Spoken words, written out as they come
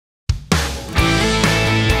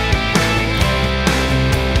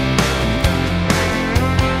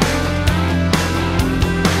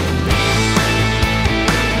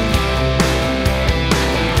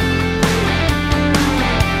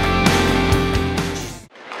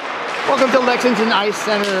Welcome to Lexington Ice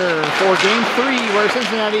Center for Game 3, where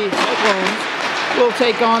Cincinnati Cyclones will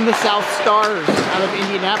take on the South Stars out of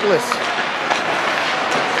Indianapolis.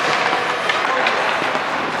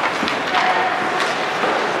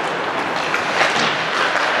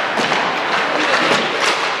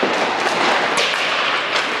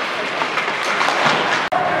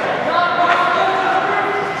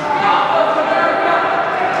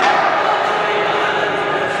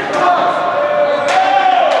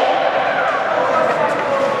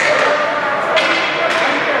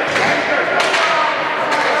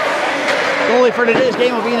 Goalie for today's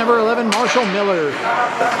game will be number 11, Marshall Miller.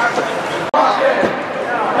 Walk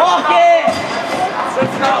it!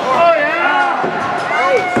 Oh, yeah!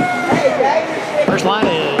 First line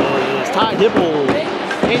is Ty Dipple,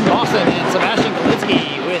 Hayden Boston, and Sebastian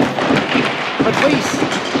Kalitsky with McLeese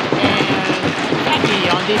and Becky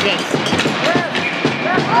on defense.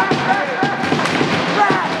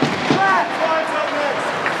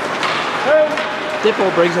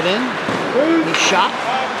 Dipple brings it in. He's shot.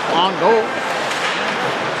 Long goal.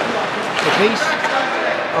 McLeese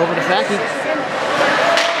over to Facky.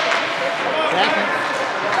 Facky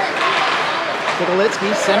to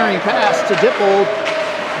Kalitsky, centering pass to Dipple,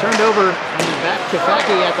 turned over and back to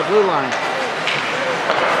Facky at the blue line.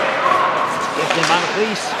 Gifted by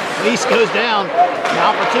McLeese. McLeese goes down. An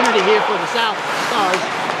opportunity here for the South Stars,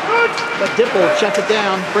 but Dipple shuts it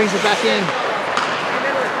down, brings it back in.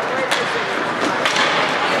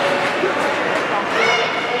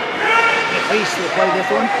 McLeese will play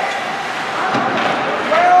this one.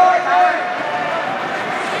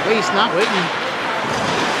 McLeese not waiting.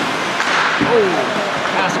 Oh,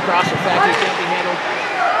 pass across for Facky, can't be handled.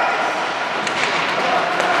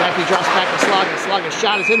 Facky drops back to Slaga. Slaga's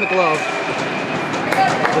shot is in the glove.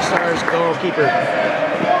 The Stars goalkeeper.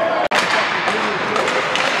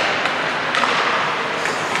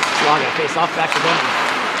 Slaga face off back to Duncan.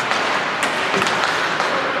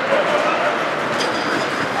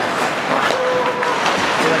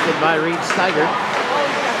 By Reed Steiger.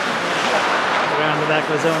 Around the back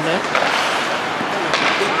of his own net.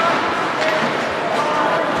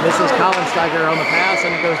 Misses Colin Steiger on the pass,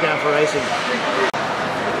 and it goes down for icing.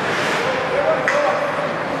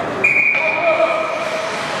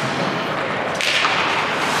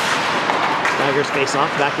 Steiger's face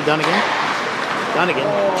off, back to Dunnigan. Dunnigan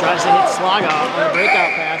tries to hit Slaga on a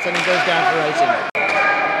breakout pass, and it goes down for icing.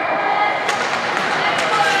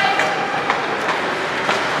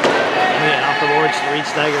 The boards to Reed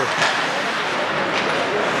Steiger.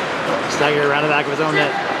 Steiger around the back of his own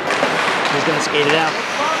net. He's going to skate it out.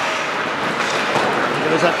 He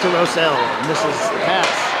goes up to Rossell. Misses the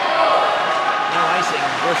pass. No icing.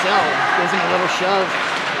 Rossell gives him a little shove.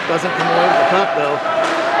 Doesn't come away with the puck though.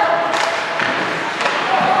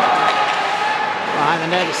 Behind the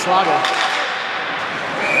net is Slaga.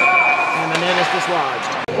 And the net is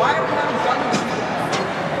dislodged. Why are we having done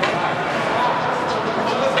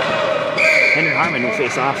Henry Harmon will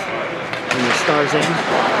face off when the Stars in.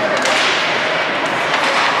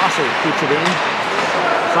 Also keeps it in.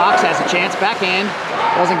 Fox has a chance, backhand,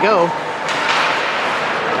 doesn't go.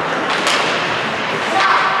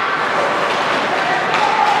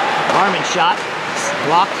 Harmon shot,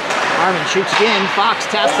 blocked. Harmon shoots again. Fox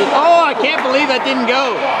taps it. Oh, I can't believe that didn't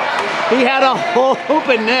go. He had a whole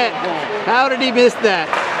open net. How did he miss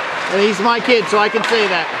that? And he's my kid, so I can say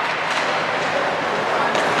that.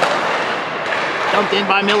 Dumped in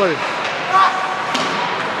by Miller.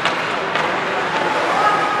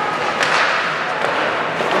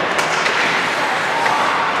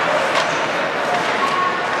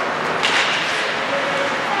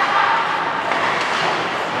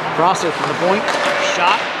 Crosser from the point.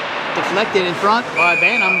 Shot. Deflected in front by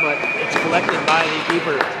Banham, but it's collected by the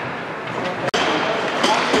keeper.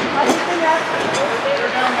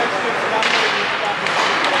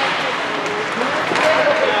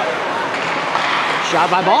 Shot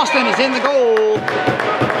by Boston is in the goal.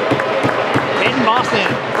 Hayden Boston,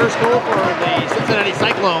 first goal for the Cincinnati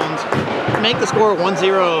Cyclones, to make the score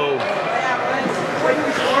 1-0.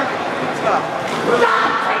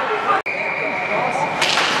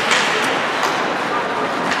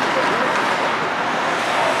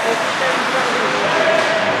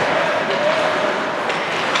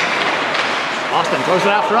 Boston throws it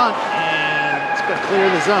out front, and it's going to clear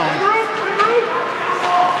the zone.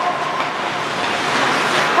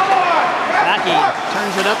 Facky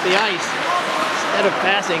turns it up the ice instead of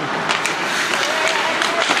passing.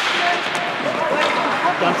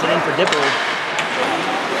 Dumps it in for Dipple.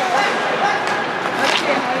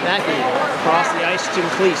 Facky across the ice to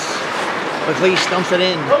McLeese. McLeese dumps it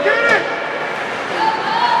in.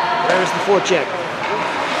 There's the forecheck.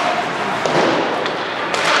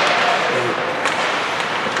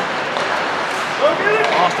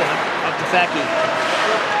 Facky.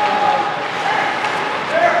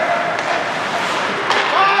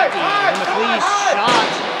 McLeese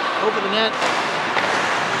shot over the net.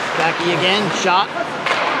 Facky again, shot.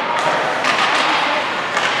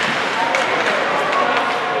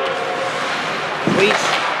 McLeese.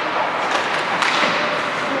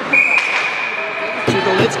 To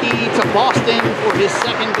Golitsky to Boston for his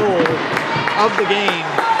second goal of the game.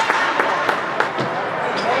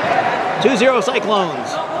 2-0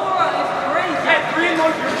 Cyclones.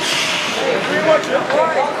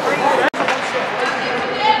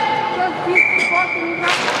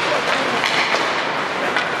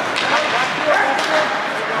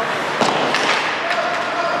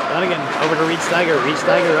 Dunnigan over to Reed Steiger. Reed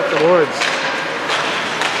Steiger up the boards.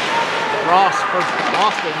 Cross for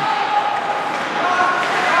Boston.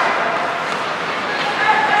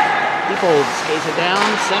 Dippold skates it down.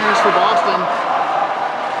 Centers for Boston.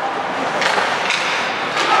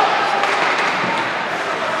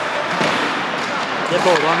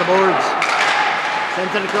 Dippold on the boards.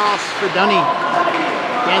 Sends it across for Dunny.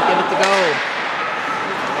 Can't get it to go.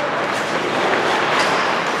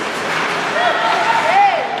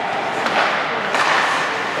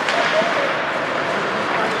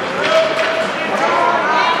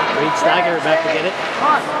 Steiger back to get it.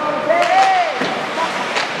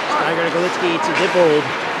 Steiger to Golitsky to Dippold.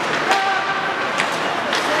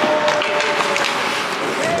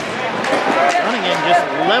 Dunnigan just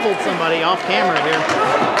leveled somebody off camera here.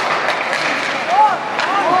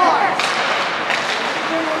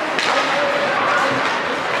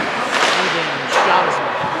 Dunnigan's shot is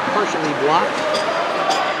partially blocked.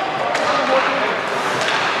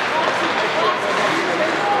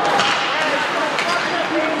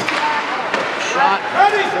 Shot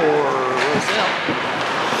for Rosell.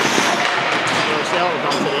 Rosell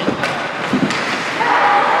dumps it in.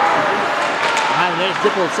 Behind there's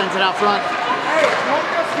Dippold, sends it out front.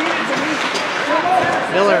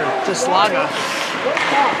 Miller to Slaga.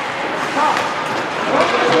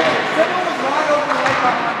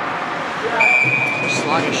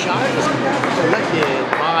 Slaga's shot is collected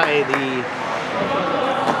by the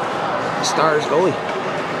Stars goalie.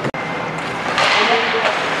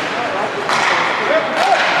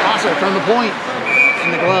 From the point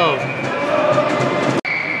in the glove.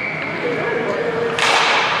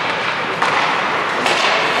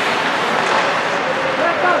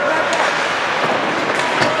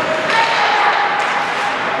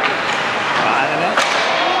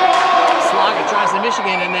 Slaga tries the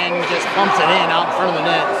Michigan and then just pumps it in out in front of the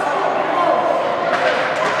net.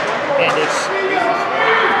 And it's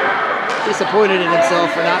disappointed in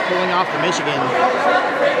himself for not pulling off the Michigan.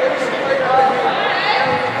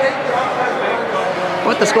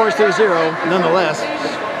 But the score is 2-0 nonetheless,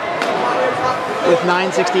 with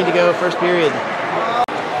 9:16 to go, first period.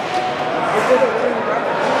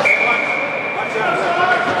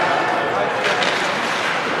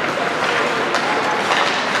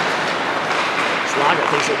 Slaga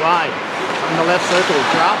takes it wide from the left circle,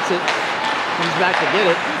 drops it, comes back to get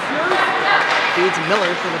it, feeds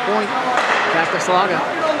Miller for the point, back to Slaga.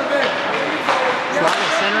 Slaga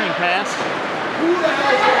centering pass.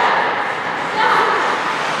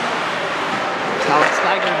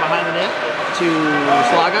 Steiger behind the net to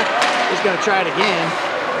Slaga. He's going to try it again.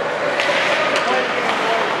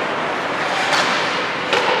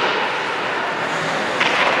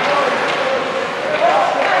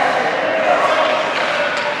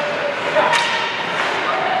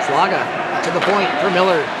 Slaga to the point for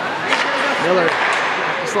Miller. Miller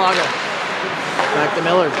back to Slaga. Back to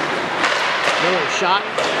Miller. Miller shot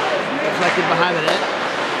deflected behind the net.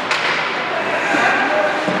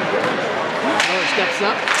 Steps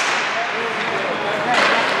up,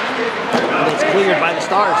 and it's cleared by the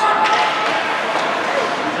Stars.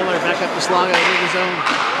 Miller back up to Slaga into the zone,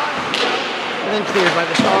 and then cleared by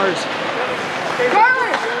the Stars.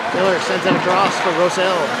 Miller sends it across for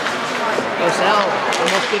Rosell. Rosell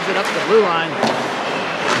almost gives it up to the blue line.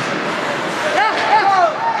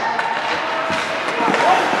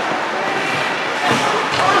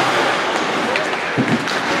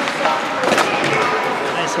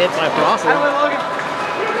 Nice hit by Prosser.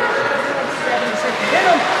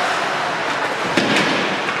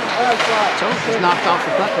 Choke is knocked off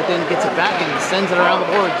the puck, but then gets it back and sends it around the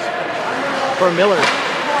boards for Miller.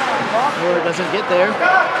 Miller doesn't get there.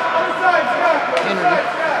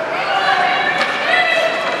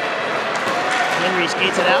 Henry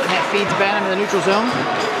skates it out and feeds Banham in the neutral zone.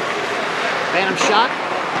 Banham shot.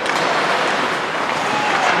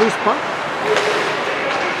 Loose puck.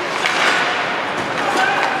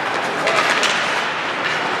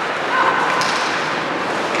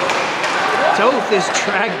 To Toth is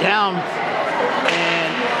dragged down,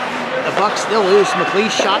 and the buck's still loose.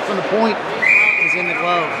 McLeish's shot from the point is in the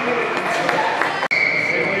glove.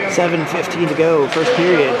 7:15 to go, first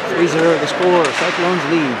period. 3-0 the score. Cyclones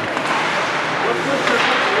lead.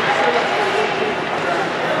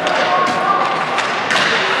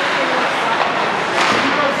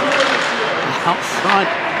 Out front.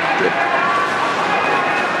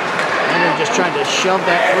 And they're just trying to shove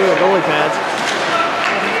that through the goalie pads.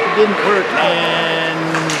 It didn't work, and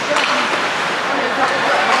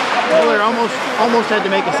Miller almost had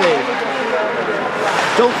to make a save.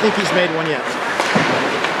 Don't think he's made one yet.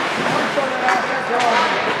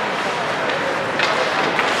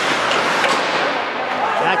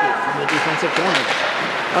 Jackie from the defensive corner.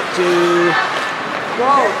 Up to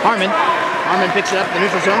Harmon. Harmon picks it up in the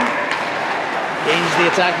neutral zone. Gains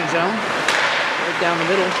the attacking zone. Right down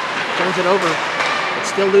the middle. Turns it over.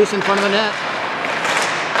 It's still loose in front of the net.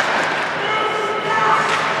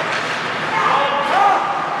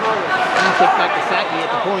 And kick back to Facky at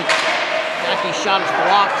the point. Facky's shot is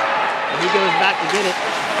blocked. And he goes back to get it.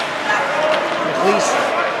 McLeish.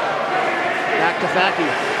 Back to Facky.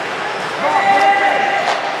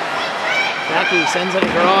 Facky sends it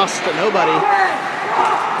across to nobody.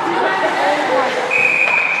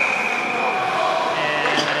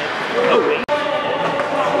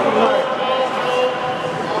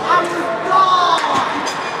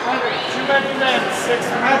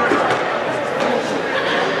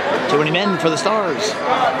 And too many men for the Stars.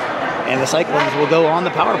 And the Cyclones will go on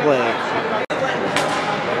the power play.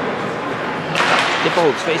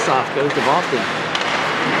 Dippold's face-off goes to Boston.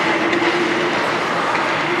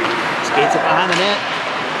 Skates it behind the net.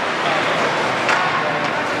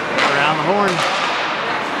 Around the horn.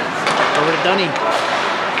 Over to Dunny.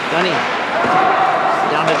 Dunny.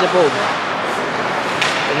 Down to Dippold.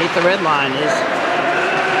 Beneath the red line is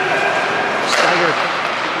Steiger.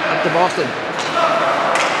 Up to Boston.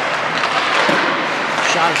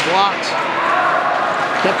 Shot is blocked.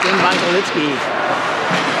 Kept in by Golitsky.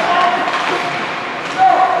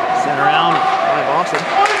 Sent around by Boston.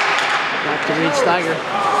 Back to Reed Steiger.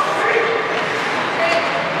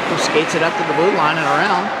 Who skates it up to the blue line and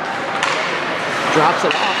around. Drops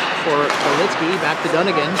it off for Golitsky. Back to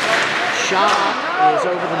Dunnigan. Shot is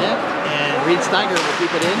over the net. And Reed Steiger will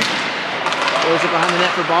keep it in. Throws it behind the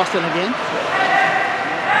net for Boston again.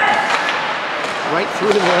 Right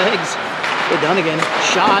through the legs. Dunnigan,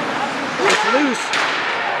 shot, it's loose.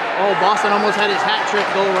 Oh, Boston almost had his hat trick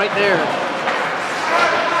goal right there.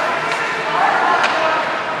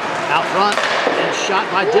 Out front, and shot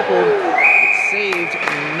by Dippold. Saved,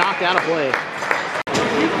 and knocked out of play.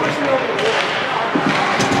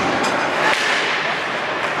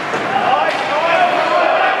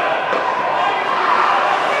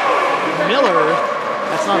 Miller,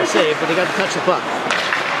 that's not a save, but he got to touch the puck.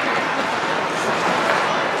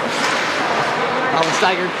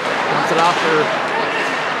 Steiger dumps it off for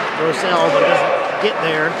Rossell, but doesn't get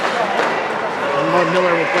there. And Miller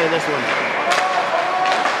will play this one.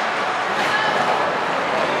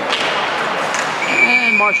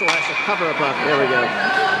 And Marshall has to cover a puck. There we go.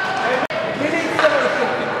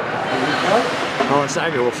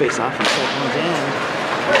 Steiger will face off from Cyclones end.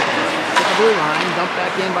 To the blue line, dumped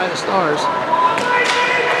back in by the Stars.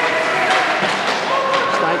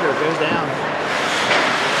 Steiger goes down.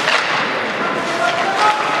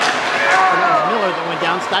 Miller that went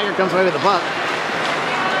down. Steiger comes away with the puck.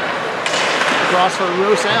 Cross for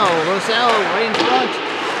Rossell. Rossell right in front.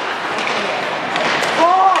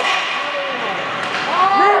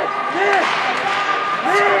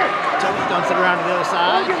 Dumps it around to the other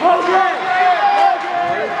side.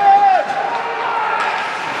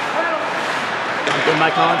 Dumped in by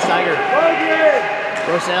Colin Steiger.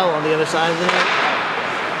 Rossell on the other side of the net.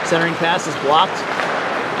 Centering pass is blocked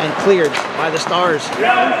and cleared by the Stars.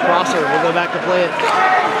 Prosser will go back to play it.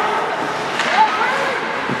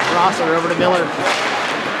 Prosser over to Miller.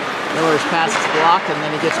 Miller's pass is blocked, and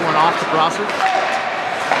then he gets one off to Prosser.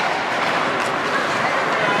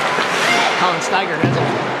 Colin Steiger has it.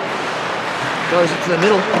 Throws it to the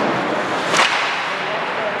middle.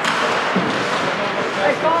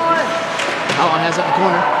 Colin has it in the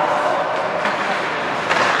corner.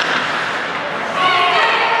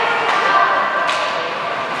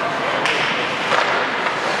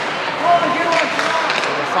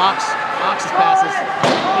 Fox's passes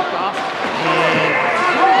picked off, and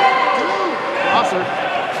Prosser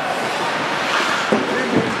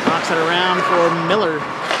knocks it around for Miller.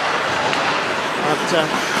 Up to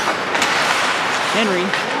Henry.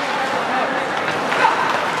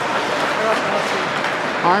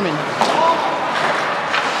 Harmon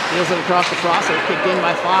deals it across to Prosser, kicked in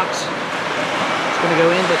by Fox. It's going to go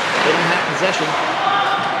in, but they don't have possession.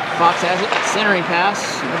 Fox has it. Centering pass.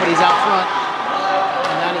 Nobody's out front.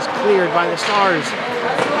 And that is cleared by the Stars.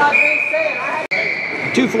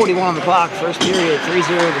 2:41 on the clock. First period.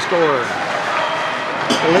 3-0 to score.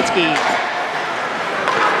 Golitsky.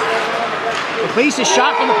 McLeese's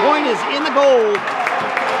shot from the point is in the goal.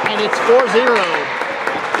 And it's 4-0.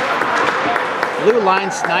 Blue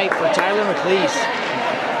line snipe for Tyler McLeese.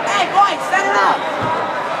 Hey, boys, set it up.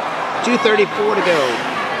 2:34 to go.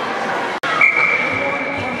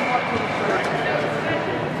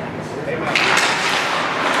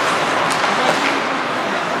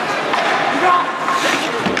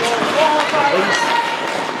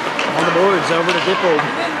 On the boards, over to Dippold.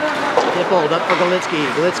 Dippold up for Golitsky.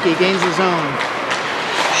 Golitsky gains the zone.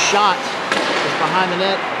 Shot is behind the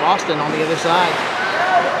net. Boston on the other side.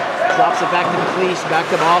 Drops it back to McLeese. Back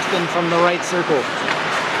to Boston from the right circle.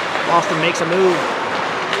 Boston makes a move.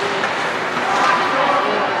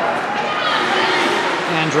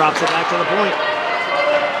 And drops it back to the point.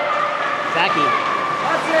 Facky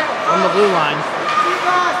from the blue line.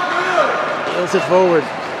 Deals it forward.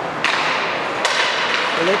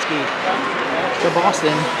 Golitsky to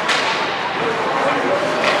Boston.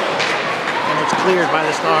 And it's cleared by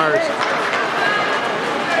the Stars.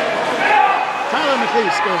 Tyler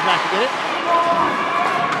McLeese goes back to get it.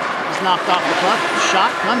 He's knocked off the puck.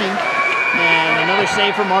 Shot coming. And another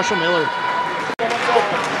save for Marshall Miller.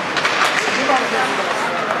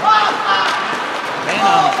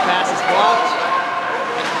 Banham's pass is blocked.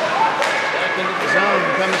 Back into the zone.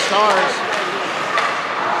 Become the Stars.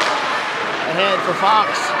 Ahead for Fox.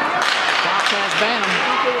 Fox has Banham.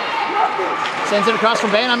 Sends it across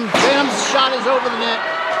from Banham. Banham's shot is over the net.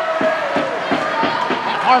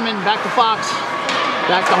 And Harmon back to Fox.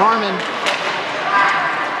 Back to Harmon.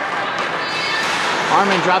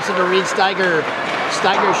 Harmon drops it to Reed Steiger.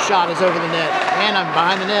 Steiger's shot is over the net. Banham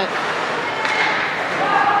behind the net.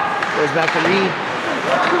 Goes back to Reed.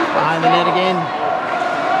 Behind the net again.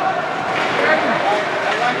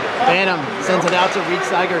 Banham sends it out to Reed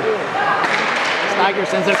Steiger. Steiger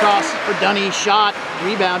sends it across for Dunny. Shot.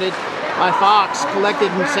 Rebounded by Fox.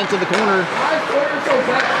 Collected and sent to the corner.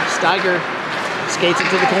 Steiger skates it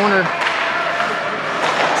to the corner.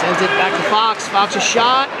 Sends it back to Fox. Fox's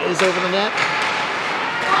shot is over the net.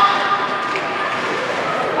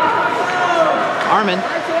 Harmon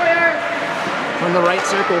from the right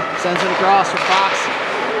circle sends it across for Fox.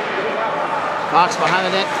 Fox behind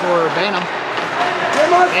the net for Banham.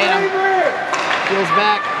 Banham peels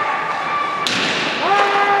back.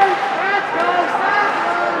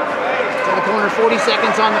 To the corner, 40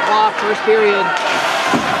 seconds on the clock, first period.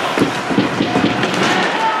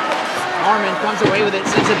 Harmon comes away with it,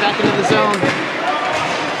 sends it back into the zone.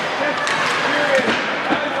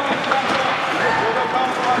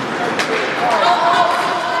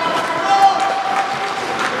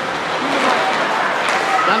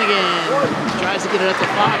 Dunnigan tries to get it up to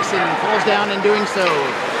Fox and falls down in doing so.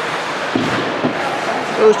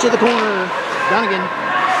 Goes to the corner. Dunnigan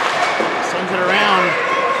sends it around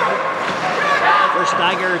for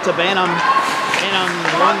Steiger to Banham. Banham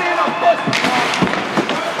one.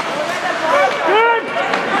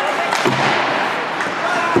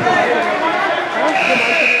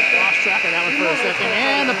 Lost track of that one for a second,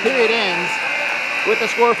 and the period ends with the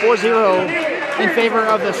score 4-0 in favor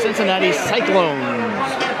of the Cincinnati Cyclones.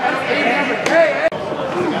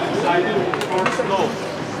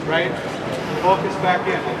 Right? Focus back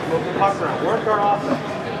in. Move the puck around. Work our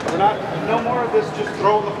offense. We're not, no more of this just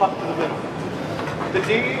throwing the puck to the middle. The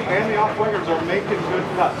D and the off wingers are making good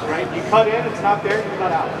cuts, right? You cut in, it's not there, you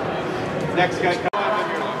cut out. Next guy cut in.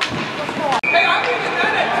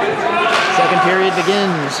 Second period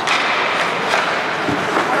begins.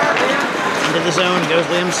 Into the zone goes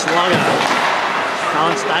Liam Slaga.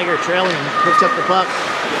 Colin Steiger trailing, picks up the puck.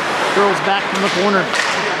 Curls back from the corner.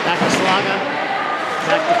 Back to Slaga.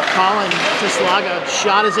 Back to Colin to Slaga.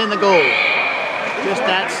 Shot is in the goal. Just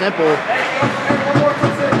that simple.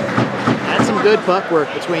 That's some good puck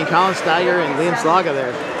work between Colin Steiger and Liam Slaga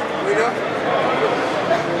there.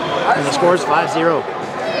 And the score is 5-0.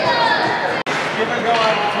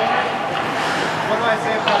 What do I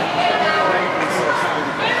say about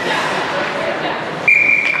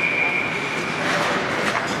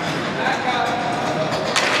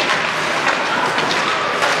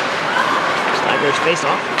Steiger's face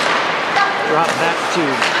off. Drop back to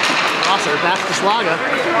Rosser, back to Slaga.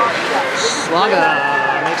 Slaga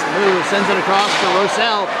makes the move, sends it across to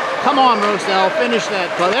Rosell. Come on, Rosell, finish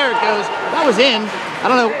that. Well, there it goes. That was in. I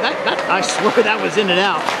don't know. I swear that was in and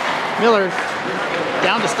out. Miller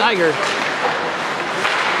down to Steiger.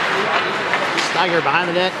 Steiger behind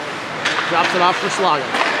the net. drops it off for Slaga.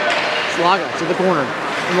 Slaga to the corner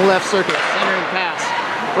in the left circle. Centering pass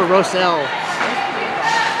for Rosell.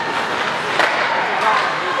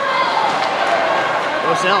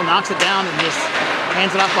 Rosell knocks it down and just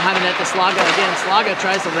hands it off behind the net to Slaga again. Slaga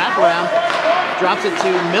tries to wrap around, drops it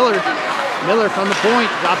to Miller. Miller from the point,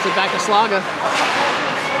 drops it back to Slaga.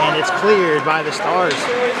 And it's cleared by the Stars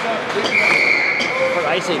for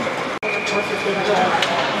icing.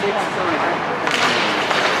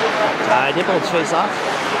 Ty Dippold's face off.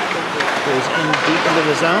 Goes in deep into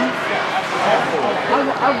the zone.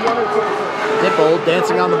 Dippold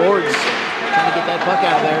dancing on the boards. Trying to get that puck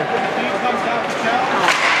out of there.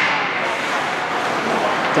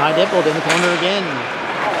 Ty Dippold in the corner again.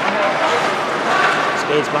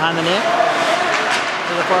 Skates behind the net.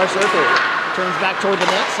 To the far circle. Turns back toward the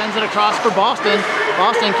net. Sends it across for Boston.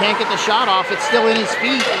 Boston can't get the shot off. It's still in his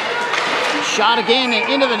feet. Shot again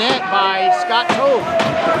and into the net by Scott Tove.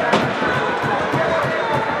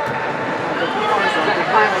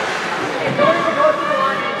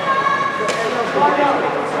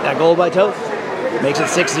 That goal by Tove makes it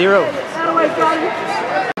 6-0.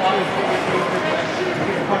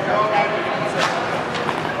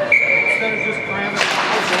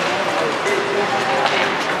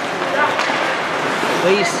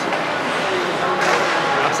 Lease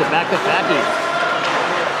drops it back to Facky.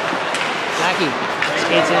 Facky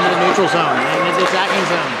skates into the neutral zone and into the attacking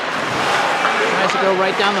zone. Tries to go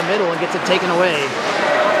right down the middle and gets it taken away.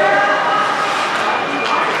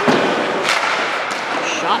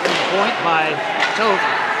 Shot in the point by Tove.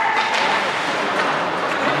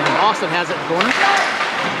 And Boston has it in the corner.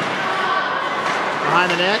 Behind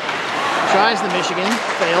the net. Tries the Michigan.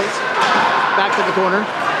 Fails. Back to the corner.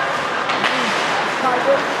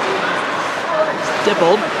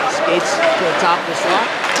 Dippold skates to the top of the slot.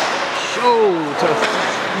 Show to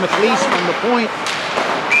McLeese from the point.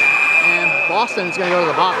 And Boston's going to go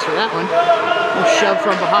to the box for that one. Shove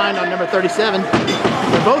from behind on number 37.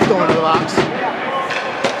 They're both going to the box.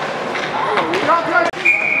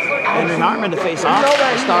 Henry Hartman to face off.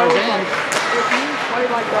 The Stars in.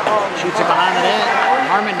 Shoots it behind the net.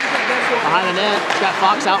 Hartman behind the net. Got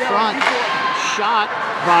Fox out front. Shot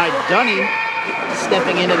by Dunny.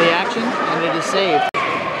 Stepping into the action, and it is saved.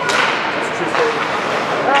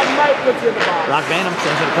 Rock Bantam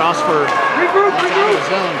sends it across for the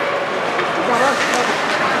zone.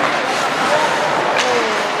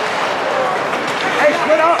 Hey,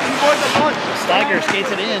 split up. You boys are punch. Steiger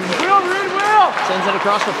skates it in. Sends it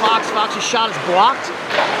across for Fox. Fox's shot is blocked.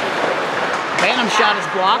 Bantam's shot is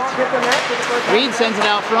blocked. Reed sends it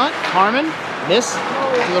out front. Harmon, miss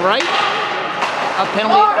to the right. A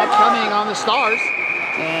penalty upcoming on the Stars.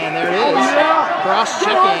 And there it is.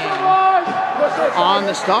 Cross-checking on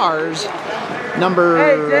the Stars. Number,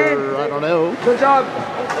 I don't know. Good job.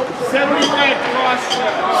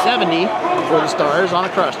 70 for the Stars on a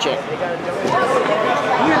cross-check.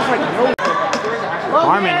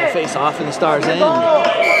 Harmon will face off and the Stars in. 1-T.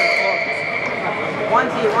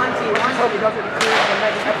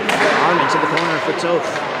 Harmon to the corner for Tove.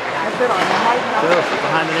 Tove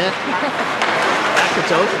behind the net. Back to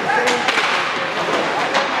Tove.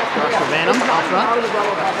 Cross for Bantam out front.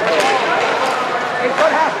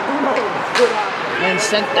 And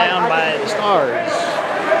sent down by the Stars.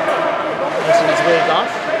 This one's waved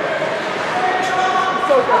off.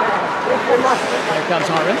 Here comes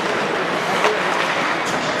Harmon.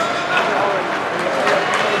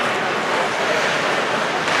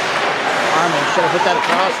 Harmon should have put that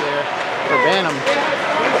across there for Bantam.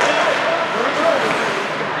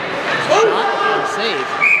 Shot and save.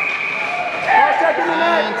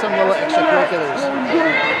 And some little extracurriculars.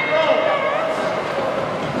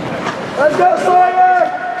 Let's go, Sawyer!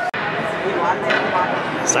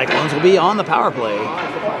 Cyclones will be on the power play. Is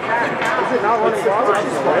it not running wild? Is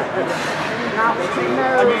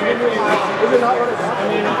it not running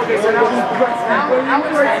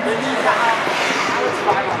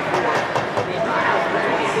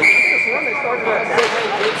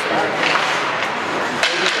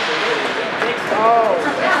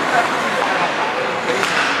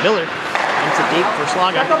Miller into deep for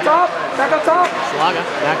Slaga. Back up top! Back up top! Slaga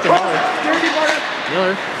back to Miller.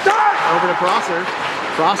 Miller over to Prosser.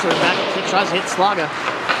 Prosser back, tries to hit Slaga.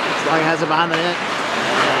 Slaga has it behind the net.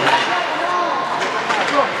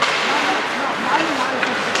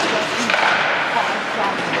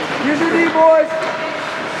 Use your D, boys!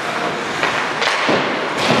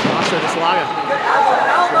 Prosser to Slaga.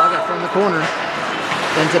 Slaga from the corner.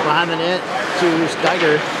 Sends it behind the net to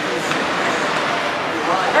Steiger.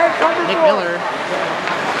 Nick Miller.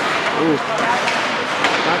 Ooh.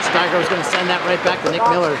 Thought Steiger was going to send that right back to Nick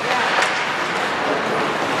Miller.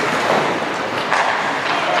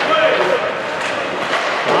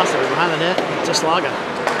 Prosser behind the net to Slaga.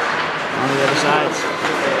 On the other side.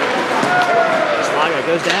 Slaga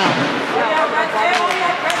goes down.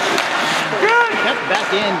 Kept back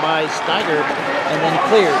in by Steiger and then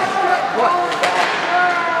cleared.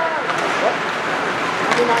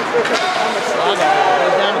 Slaga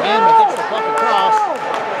goes down again but gets the puck across.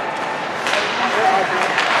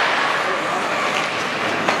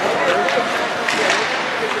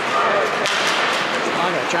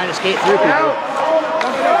 Slaga trying to skate through people.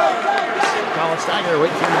 Colin Steiger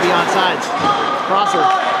waiting for him to be on sides. Prosser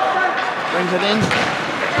brings it in.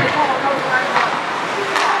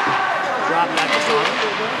 Drop back to Slaga.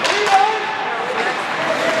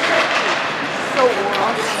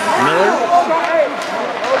 Miller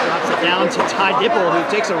drops it down to Ty Dipple, who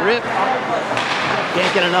takes a rip.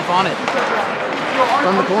 Can't get enough on it.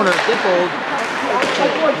 From the corner, Dipple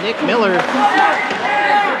to Nick Miller.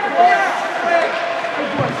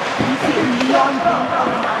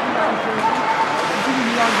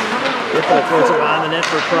 Dipple throws it behind the net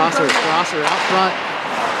for Prosser. Prosser out front.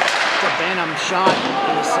 It's a Bantam shot.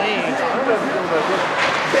 He's saved.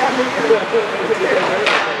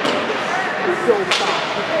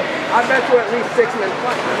 I bet you at least 6 minutes.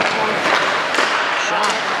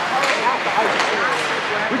 Shot.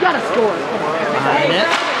 We gotta score. Behind the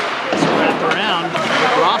net. It's wrapped around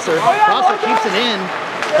with Prosser. Prosser keeps it in.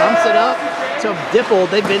 Dumps it up to Dipple.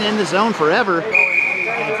 They've been in the zone forever.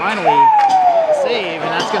 And finally, save, and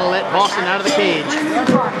that's going to let Boston out of the cage.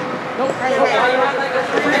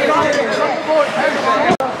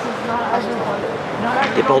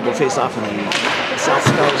 Dippold will face off in the south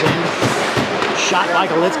goes in. Shot by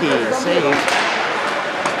Golitsky, saved.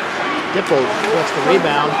 Dippold gets the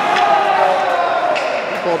rebound.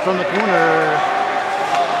 Dippold from the corner.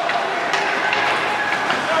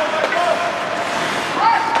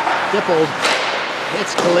 Dippold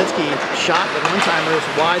hits Golitsky. Shot with one-timers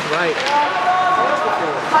wide right.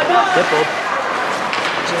 Dippold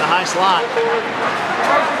to the high slot.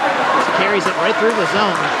 Carries it right through the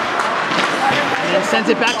zone. And then sends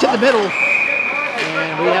it back to the middle.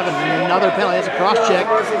 And we have another penalty. It's a cross-check.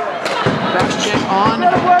 Cross-check on.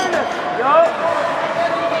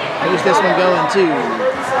 Who's this one going to?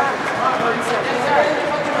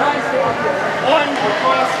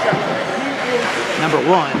 Number 1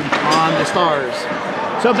 on the Stars.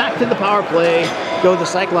 So back to the power play. Go the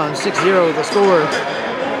Cyclones. 6-0 the score.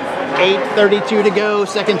 8:32 to go,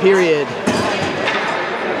 second period.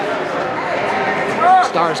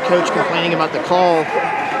 Stars coach complaining about the call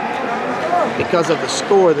because of the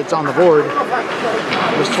score that's on the board.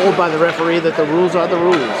 Was told by the referee that the rules are the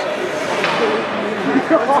rules.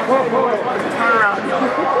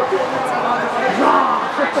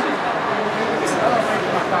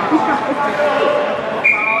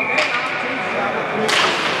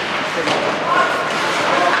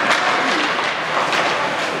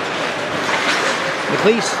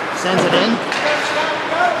 McLeese sends it in.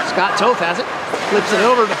 Scott Toth has it. Flips it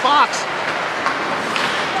over to Fox.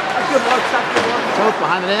 Toth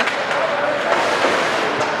behind the net.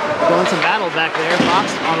 Going some battle back there. Fox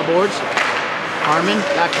on the boards. Harmon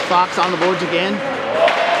back to Fox on the boards again.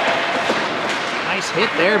 Nice hit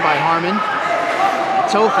there by Harmon.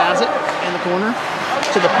 Toth has it in the corner.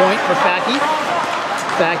 To the point for Facky.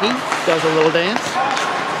 Facky does a little dance.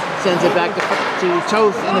 Sends it back to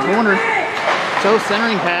Toth in the corner. Toth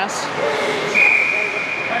centering pass.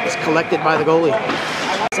 It's collected by the goalie.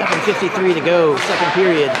 7:53 to go, second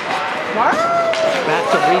period. Back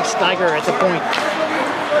to Reed Steiger at the point.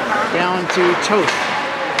 Down to Toth.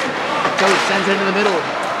 Toth sends it into the middle.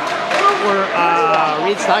 For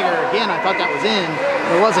Reed Steiger again. I thought that was in.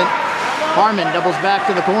 It wasn't. Harmon doubles back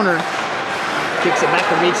to the corner. Kicks it back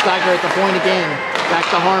to Reed Steiger at the point again. Back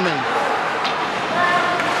to Harmon.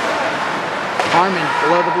 Harmon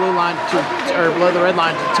below the blue line below the red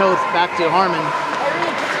line to Toth. Back to Harmon.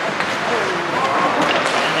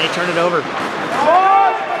 And they turn it over.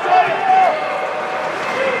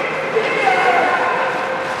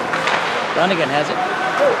 Dunnigan has it.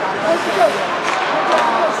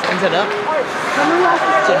 Sends it up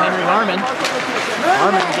to Henry Harmon.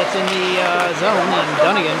 Harmon gets in the zone and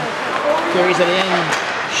Dunnigan carries it in.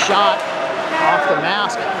 Shot off the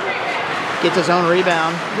mask. Gets his own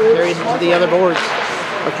rebound. Carries it to the other boards.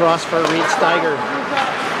 Across for Reed Steiger.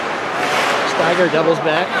 Steiger doubles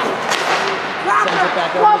back. Sends it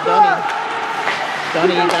back over to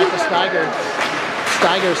Dunny. Dunny back to Steiger.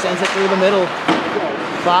 Steiger sends it through the middle.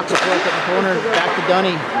 Fox is worked in the corner. Back to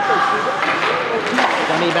Dunny.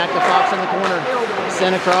 Dunny back to Fox in the corner.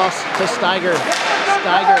 Sent across to Steiger.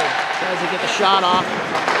 Steiger tries to get the shot off.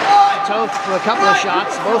 Toth for a couple of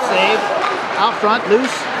shots. Both saved. Out front,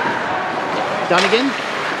 loose. Dunnigan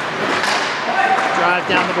drive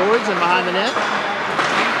down the boards and behind the net.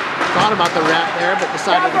 Thought about the wrap there, but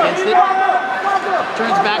decided against it.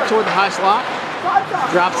 Turns back toward the high slot.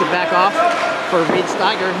 Drops it back off for Reed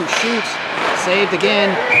Steiger, who shoots. Saved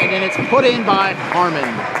again, and then it's put in by Harmon.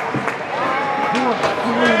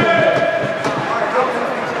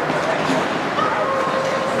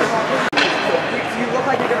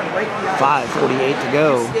 5:48 to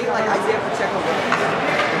go.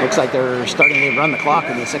 Looks like they're starting to run the clock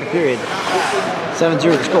in the second period.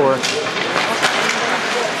 7-0 the score.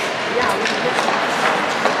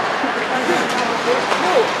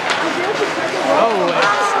 Oh, and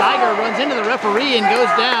Steiger runs into the referee and goes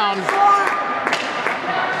down.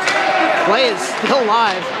 Play is still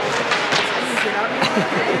live.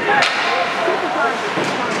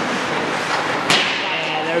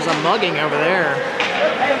 And there's a mugging over there.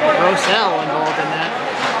 Rosell involved in that.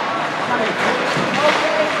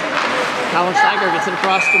 Colin Steiger gets it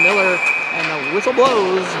across to Miller, and the whistle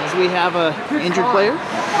blows as we have an injured player.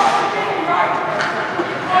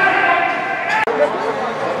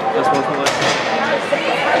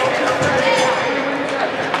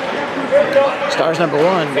 Stars number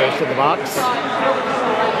 1 goes to the box.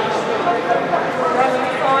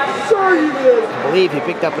 I believe he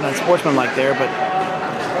picked up an unsportsmanlike there, but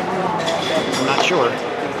I'm not sure.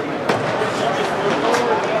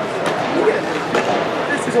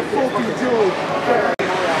 This is a fucking joke.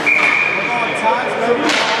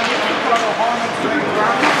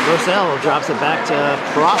 Rosell drops it back to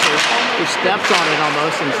Prosser, who steps on it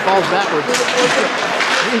almost and falls backwards.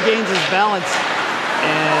 Regains his balance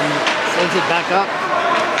and sends it back up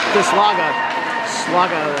to Slaga.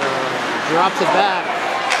 Slaga drops it back.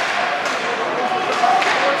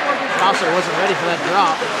 Prosser wasn't ready for that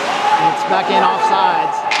drop. And it's back in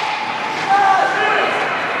offsides.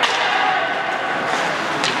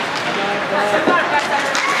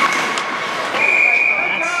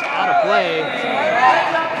 That's out of play.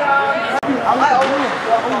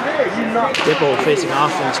 Dipple facing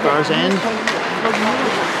off from Stars end.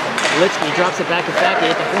 Litsky drops it back to Facky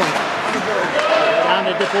at the point. Down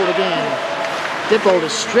to Dippold again. Dippold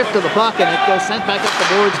is stripped of the puck and it goes sent back up the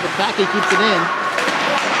boards, but Facky keeps it in.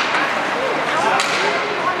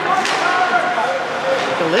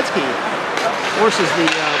 Litsky forces the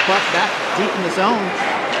puck back deep in the zone.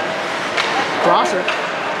 Prosser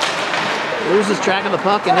loses track of the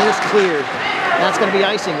puck and it is cleared. That's going to be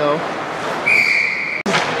icing though.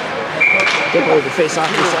 Dipple to face off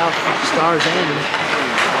the South Stars end.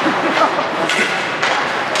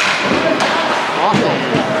 Offhand.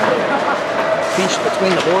 Pinched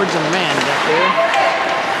between the boards and the man back there.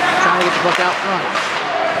 Trying to get the puck out front.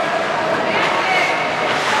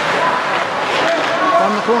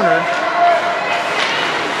 From the corner.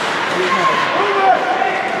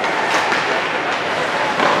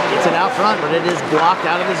 Gets it out front, but it is blocked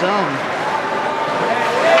out of the zone.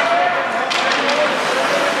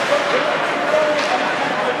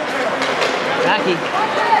 Facky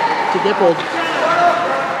to Dippold.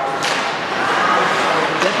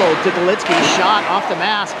 Dippold to Galitsky. Shot off the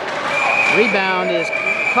mask. Rebound is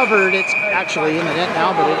covered. It's actually in the net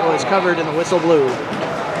now, but it was covered and the whistle blew.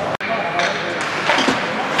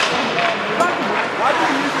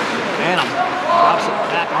 Drops it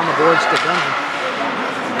back on the boards to Dunham.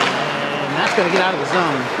 And that's going to get out of the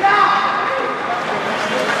zone.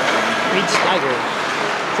 Reed Steiger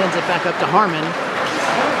sends it back up to Harmon.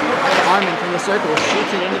 Harmon from the circle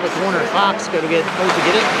shoots it into the corner. Fox goes to get it.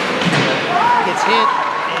 Gets hit,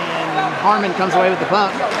 and Harmon comes away with the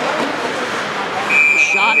puck.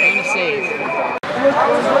 Shot and a save.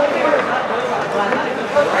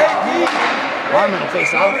 Harmon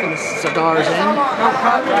face off in the Stars end.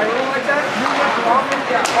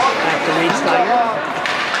 Back to Reed Steiger.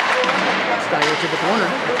 Steiger to the corner.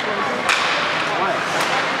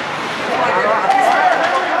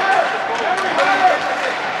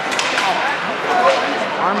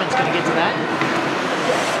 Harmon's going to get to that.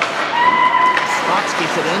 Fox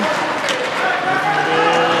keeps it in. It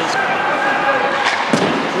is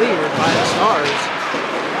cleared by the Stars.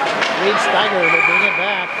 Reed Steiger will bring it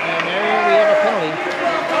back, and there we have a penalty.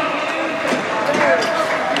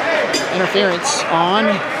 Interference on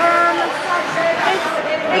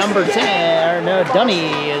number 10. No,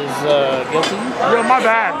 Dunny is guilty. Yo, my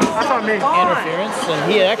bad. That's on me. Interference,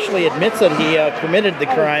 and he actually admits that he committed the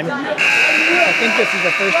crime. I think this is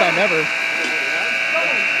the first time ever.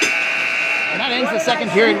 And that ends the second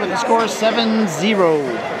period with a score of 7-0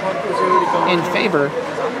 in favor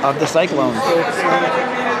of the Cyclones.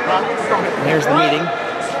 And here's the meeting.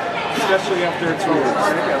 especially after it's over.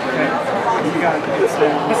 You got to get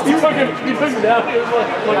down. You took him down. He was like,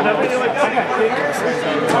 looking at me like,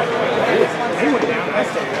 he went down.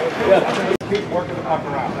 Keep working the puck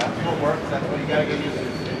around. That's what works. That's what you got to get used to.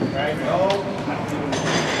 Right? No.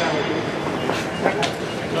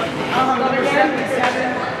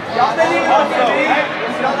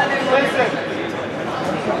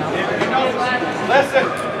 Listen.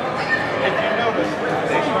 If you notice,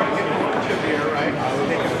 they started getting a little chippier, right?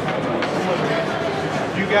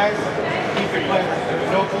 You guys keep it classy.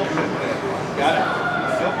 There's no bullshit. Got it?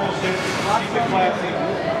 No bullshit. Keep it classy.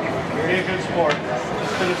 Be a good sport.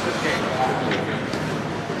 Let's finish this game.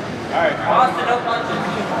 All right. Austin, no punches.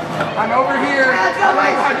 I'm over here. Let's go,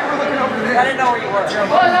 Mike. You were looking over there. I didn't know where you were.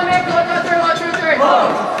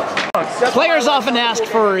 Players often ask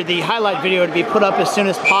for the highlight video to be put up as soon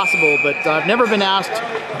as possible, but I've never been asked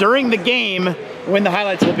during the game when the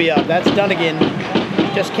highlights will be up. That's done again.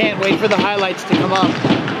 Just can't wait for the highlights to come up.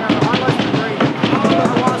 Yeah, the highlights are great. I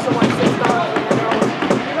watched them like 6 times.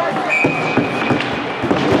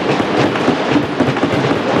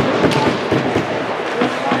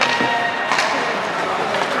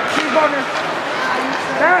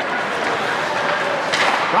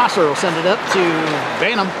 Prosser will send it up to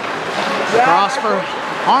Banham. Cross for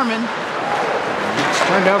Harmon. It's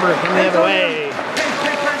turned over, come the other way.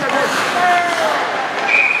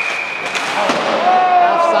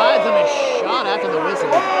 Offsides and a shot after the whistle.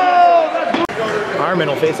 Harmon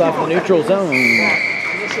will face off in the neutral zone. He's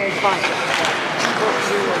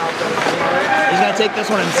going to take this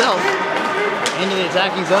one himself into the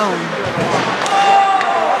attacking zone.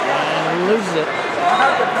 And loses it.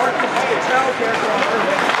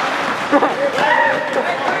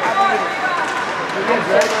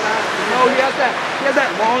 No, he has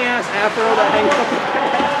that long ass afro that hangs up.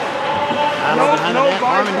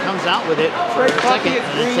 Harmon comes out with it for a second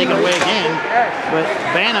and it's taken away again. But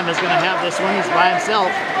Banham is going to have this one. He's by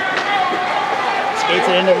himself. Skates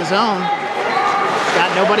it into the zone. He's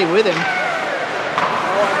got nobody with him.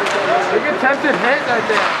 Look at attempted hit right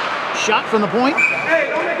there. Shot from the point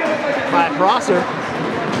by Prosser.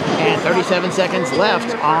 And 37 seconds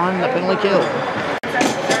left on the penalty kill.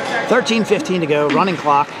 13:15 to go, running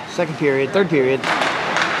clock, second period, third period.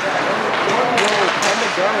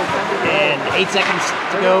 And 8 seconds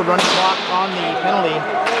to go, running clock on the penalty.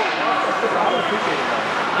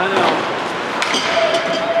 I know.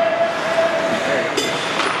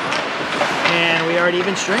 And we are at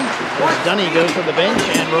even strength. As Dunny goes to the bench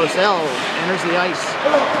and Rosell enters the ice.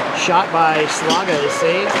 Shot by Slaga is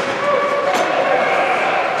saved.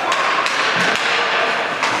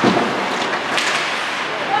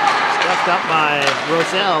 Up by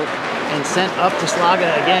Rosell and sent up to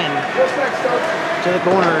Slaga again to the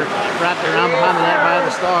corner, wrapped around behind the net by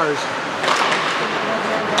the Stars.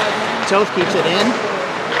 Toth keeps it in,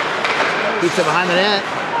 keeps it behind the net,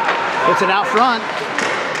 puts it out front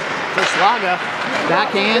for Slaga.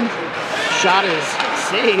 Backhand, shot is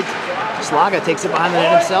saved. Slaga takes it behind the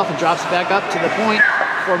net himself and drops it back up to the point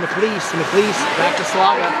for McLeese. McLeese back to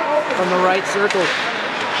Slaga from the right circle.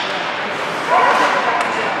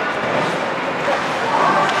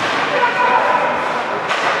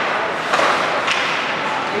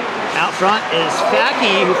 Out front is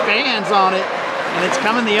Facky, who fans on it, and it's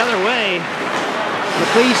coming the other way.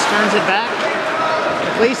 McLeese turns it back.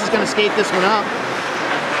 McLeese is going to skate this one up.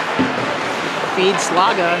 Feeds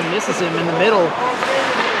Slaga and misses him in the middle.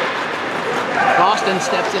 Boston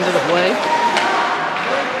steps into the play.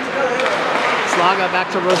 Slaga back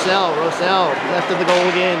to Rosell. Rosell left of the goal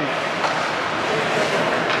again.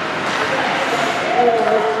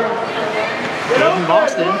 From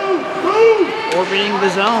Boston, orbiting the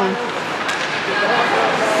zone. A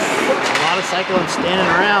lot of Cyclones standing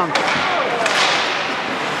around.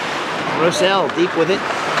 Rosell deep with it,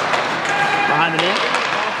 behind the net.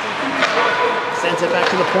 Sends it back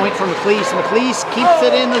to the point for McLeese. McLeese keeps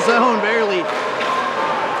it in the zone, barely.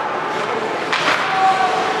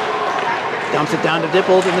 Dumps it down to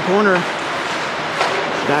Dippold in the corner.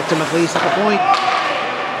 Back to McLeese at the point.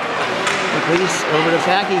 McLeese over to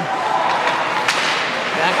Facky.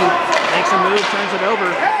 Facky makes a move, turns it over.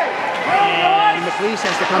 And McLeese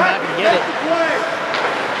has to come back and get it.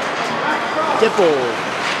 Dippold,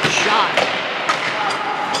 shot.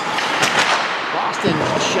 Boston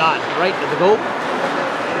shot right at the goal.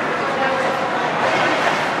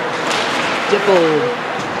 Dippold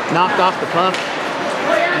knocked off the puck.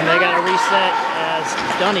 And they got a reset as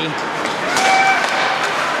Dunny.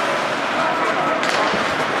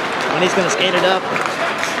 And he's going to skate it up.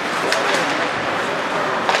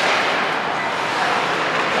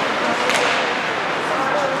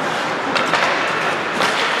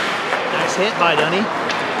 Nice hit by Dunny. And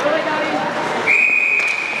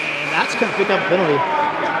that's going to pick up a penalty.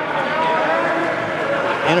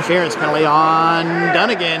 Interference penalty on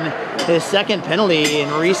Dunnigan. His second penalty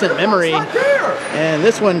in recent memory. And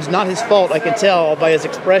this one's not his fault, I can tell by his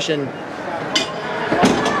expression.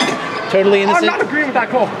 Totally innocent. I'm not agreeing with that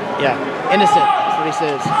call. Yeah, innocent. That's what he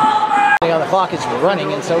says. On the clock is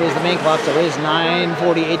running, and so is the main clock. So it is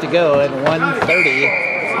 9:48 to go and 1:30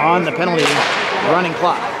 on the penalty running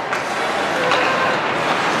clock.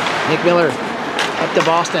 Nick Miller up to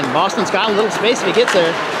Boston. Boston's got a little space if he gets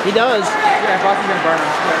there. He does. Yeah, Boston's gonna burn him.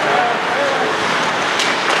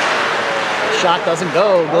 Shot doesn't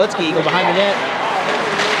go. Galitsky go behind the net.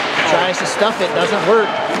 Tries to stuff it, doesn't work.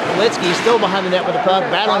 Galitsky still behind the net with the puck,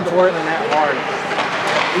 battling for it. Hard.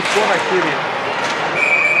 He scored by shooting.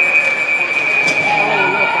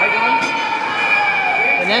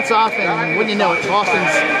 The net's off, and wouldn't you know it,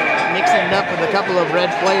 Boston's mixing it up with a couple of red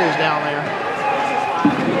players down there.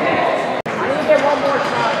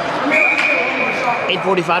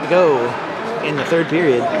 8:45 to go in the third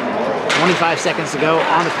period. 25 seconds to go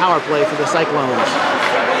on the power play for the Cyclones.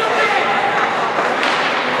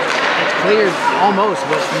 It's cleared almost,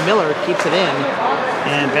 but Miller keeps it in.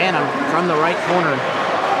 And Banham from the right corner.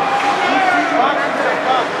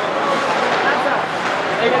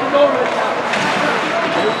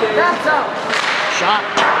 Shot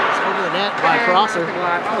over the net by Crosser. Oh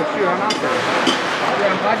shoot, I'm out there.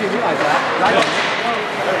 Yeah, I'm glad you realized that.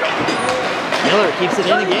 Miller keeps it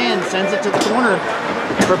in again, sends it to the corner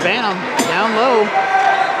for Banham, down low.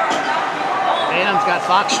 Banham's got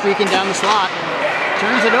Fox streaking down the slot,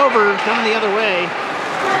 turns it over, coming the other way.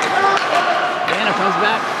 Banham comes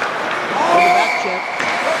back with a back check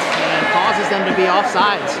and causes them to be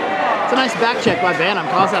offsides. It's a nice back check by Banham,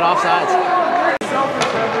 caused that offsides.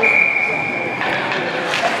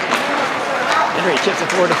 Henry chips it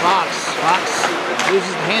forward to Fox. Fox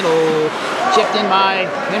loses the handle, chipped in by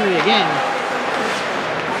Henry again.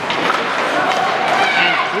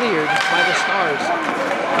 Cleared by the Stars.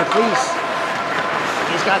 McLeese,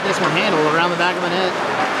 he's got this one handled around the back of the net.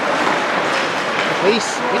 McLeese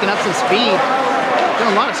picking up some speed.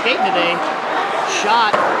 Doing a lot of skating today.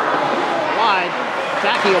 Shot wide.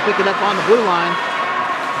 Tacky will pick it up on the blue line.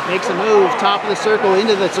 Makes a move, top of the circle,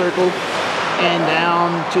 into the circle, and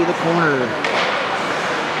down to the corner.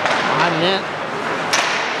 Behind the net.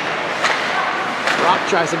 Rock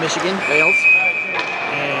tries to Michigan, fails.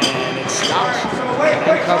 And it stops.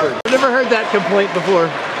 And covered. I've never heard that complaint before.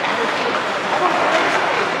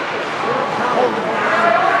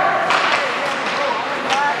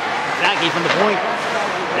 Tacky from the point.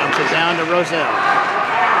 Dumps it down to Rosell.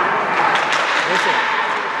 Rosell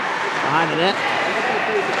behind the net.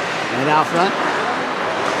 And out front.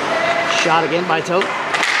 Shot again by Tote.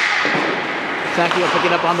 Tacky will pick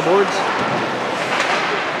it up on the boards.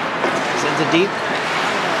 Sends it deep.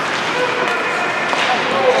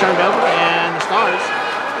 Turned over, and the Stars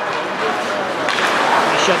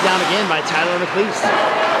shut down again by Tyler McLeese.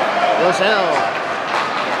 Rosell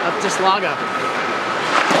up to Slaga.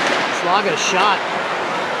 Slaga's shot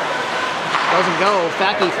doesn't go.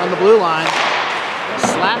 Facky from the blue line.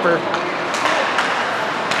 Slapper.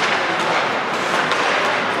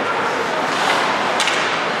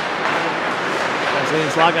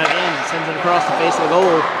 Slaga again, sends it across the face of the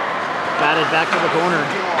goal. Batted back to the corner.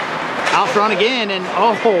 Out front again, and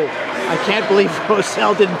oh, I can't believe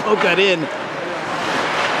Rosell didn't poke that in.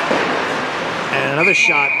 And another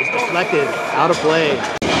shot is deflected, out of play.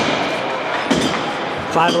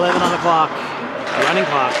 5:11 on the clock, running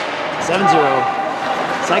clock, 7-0.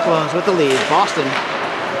 Cyclones with the lead. Boston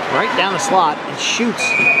right down the slot and shoots,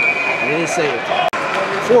 and it is saved.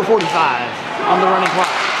 4:45 on the running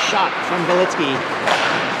clock. Shot from Galitsky.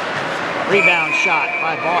 Rebound shot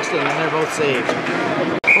by Boston, and they're both saved.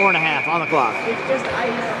 4.5 on the clock.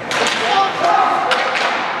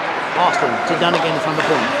 Boston to Dunnigan from the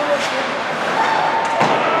point.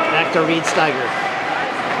 Back to Reed Steiger.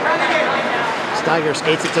 Steiger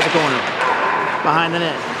skates it to the corner. Behind the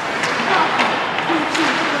net.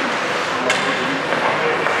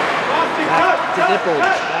 Back to Dipple.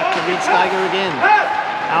 Back to Reed Steiger again.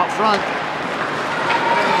 Out front.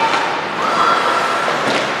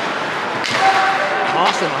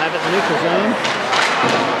 Boston will have it in the neutral zone.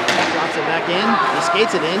 Drops it back in. He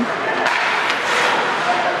skates it in.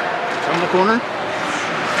 From the corner.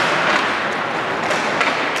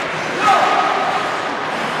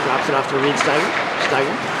 Drops it off to Reed Steiger.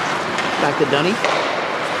 Steiger. Back to Dunny.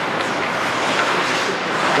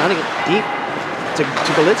 Dunny deep to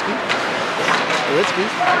Galitsky. Galitsky.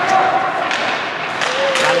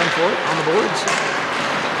 Battling for it on the boards.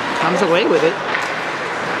 Comes away with it.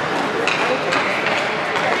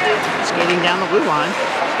 skating down the blue line.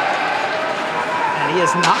 And he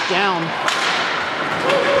is knocked down.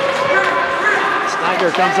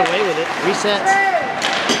 Steiger comes away with it, resets,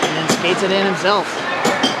 and then skates it in himself.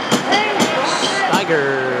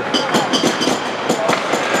 Steiger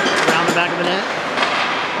around the back of the net,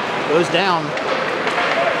 goes down.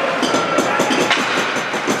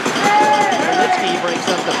 Litsky breaks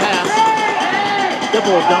up the pass.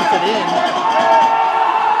 Dibble dumps it in.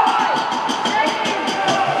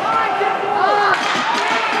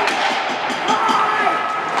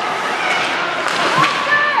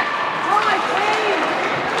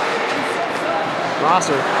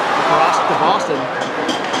 Crosser across to Boston.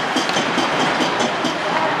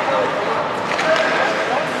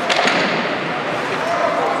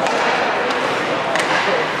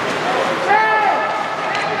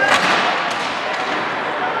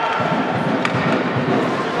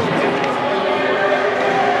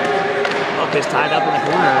 Puck is tied up in the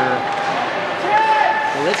corner.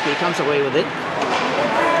 Litsky comes away with it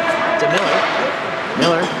to Miller.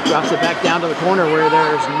 Miller drops it back down to the corner where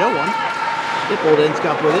there's no one. Dippold ends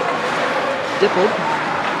up with it. Dippold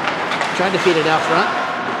trying to feed it out front.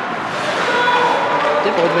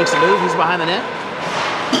 Dippold makes a move. He's behind the net.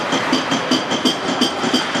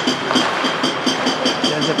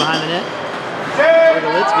 Sends it behind the net. For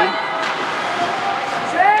Litsky.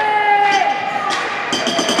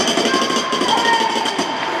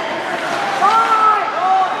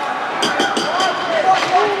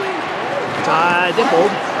 Ty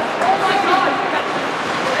Dippold.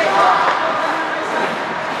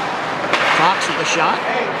 Fox with a shot.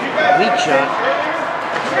 Weak shot.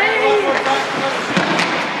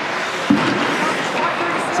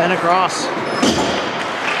 Sent across.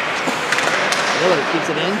 Miller keeps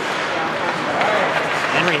it in.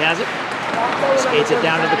 Henry has it. Skates it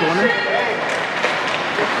down to the corner.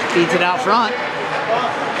 Feeds it out front.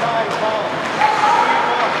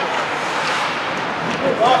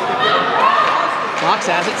 Fox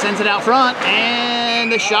has it, sends it out front,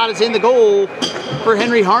 and the shot is in the goal for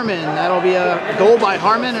Henry Harmon. That'll be a goal by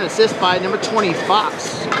Harmon, an assist by number 20,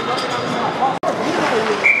 Fox.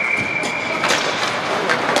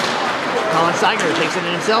 Colin Steiger takes it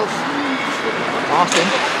in himself. Austin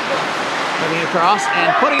moving across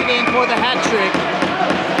and putting it in for the hat trick.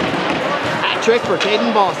 Hat trick for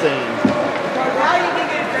Caden Boston.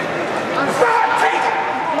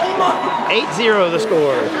 8-0 the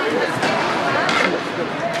score.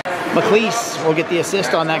 McLeese will get the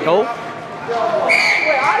assist on that goal.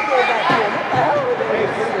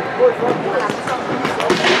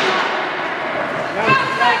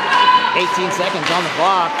 18 seconds on the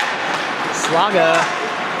clock. Slaga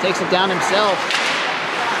takes it down himself.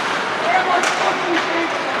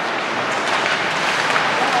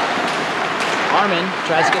 Harmon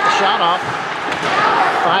tries to get the shot off.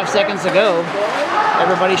 5 seconds to go.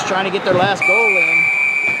 Everybody's trying to get their last goal in.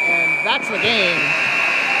 And that's the game.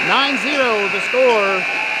 9-0 the score.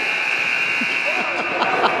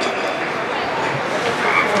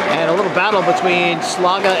 And a little battle between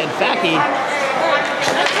Slaga and Facky.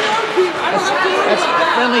 That's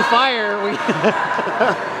friendly fire.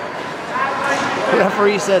 The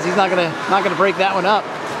referee says he's not gonna break that one up.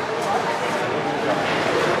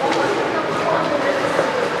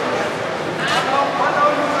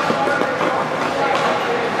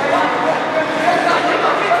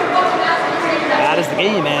 That is the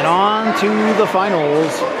game, and on to the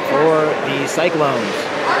finals for the Cyclones.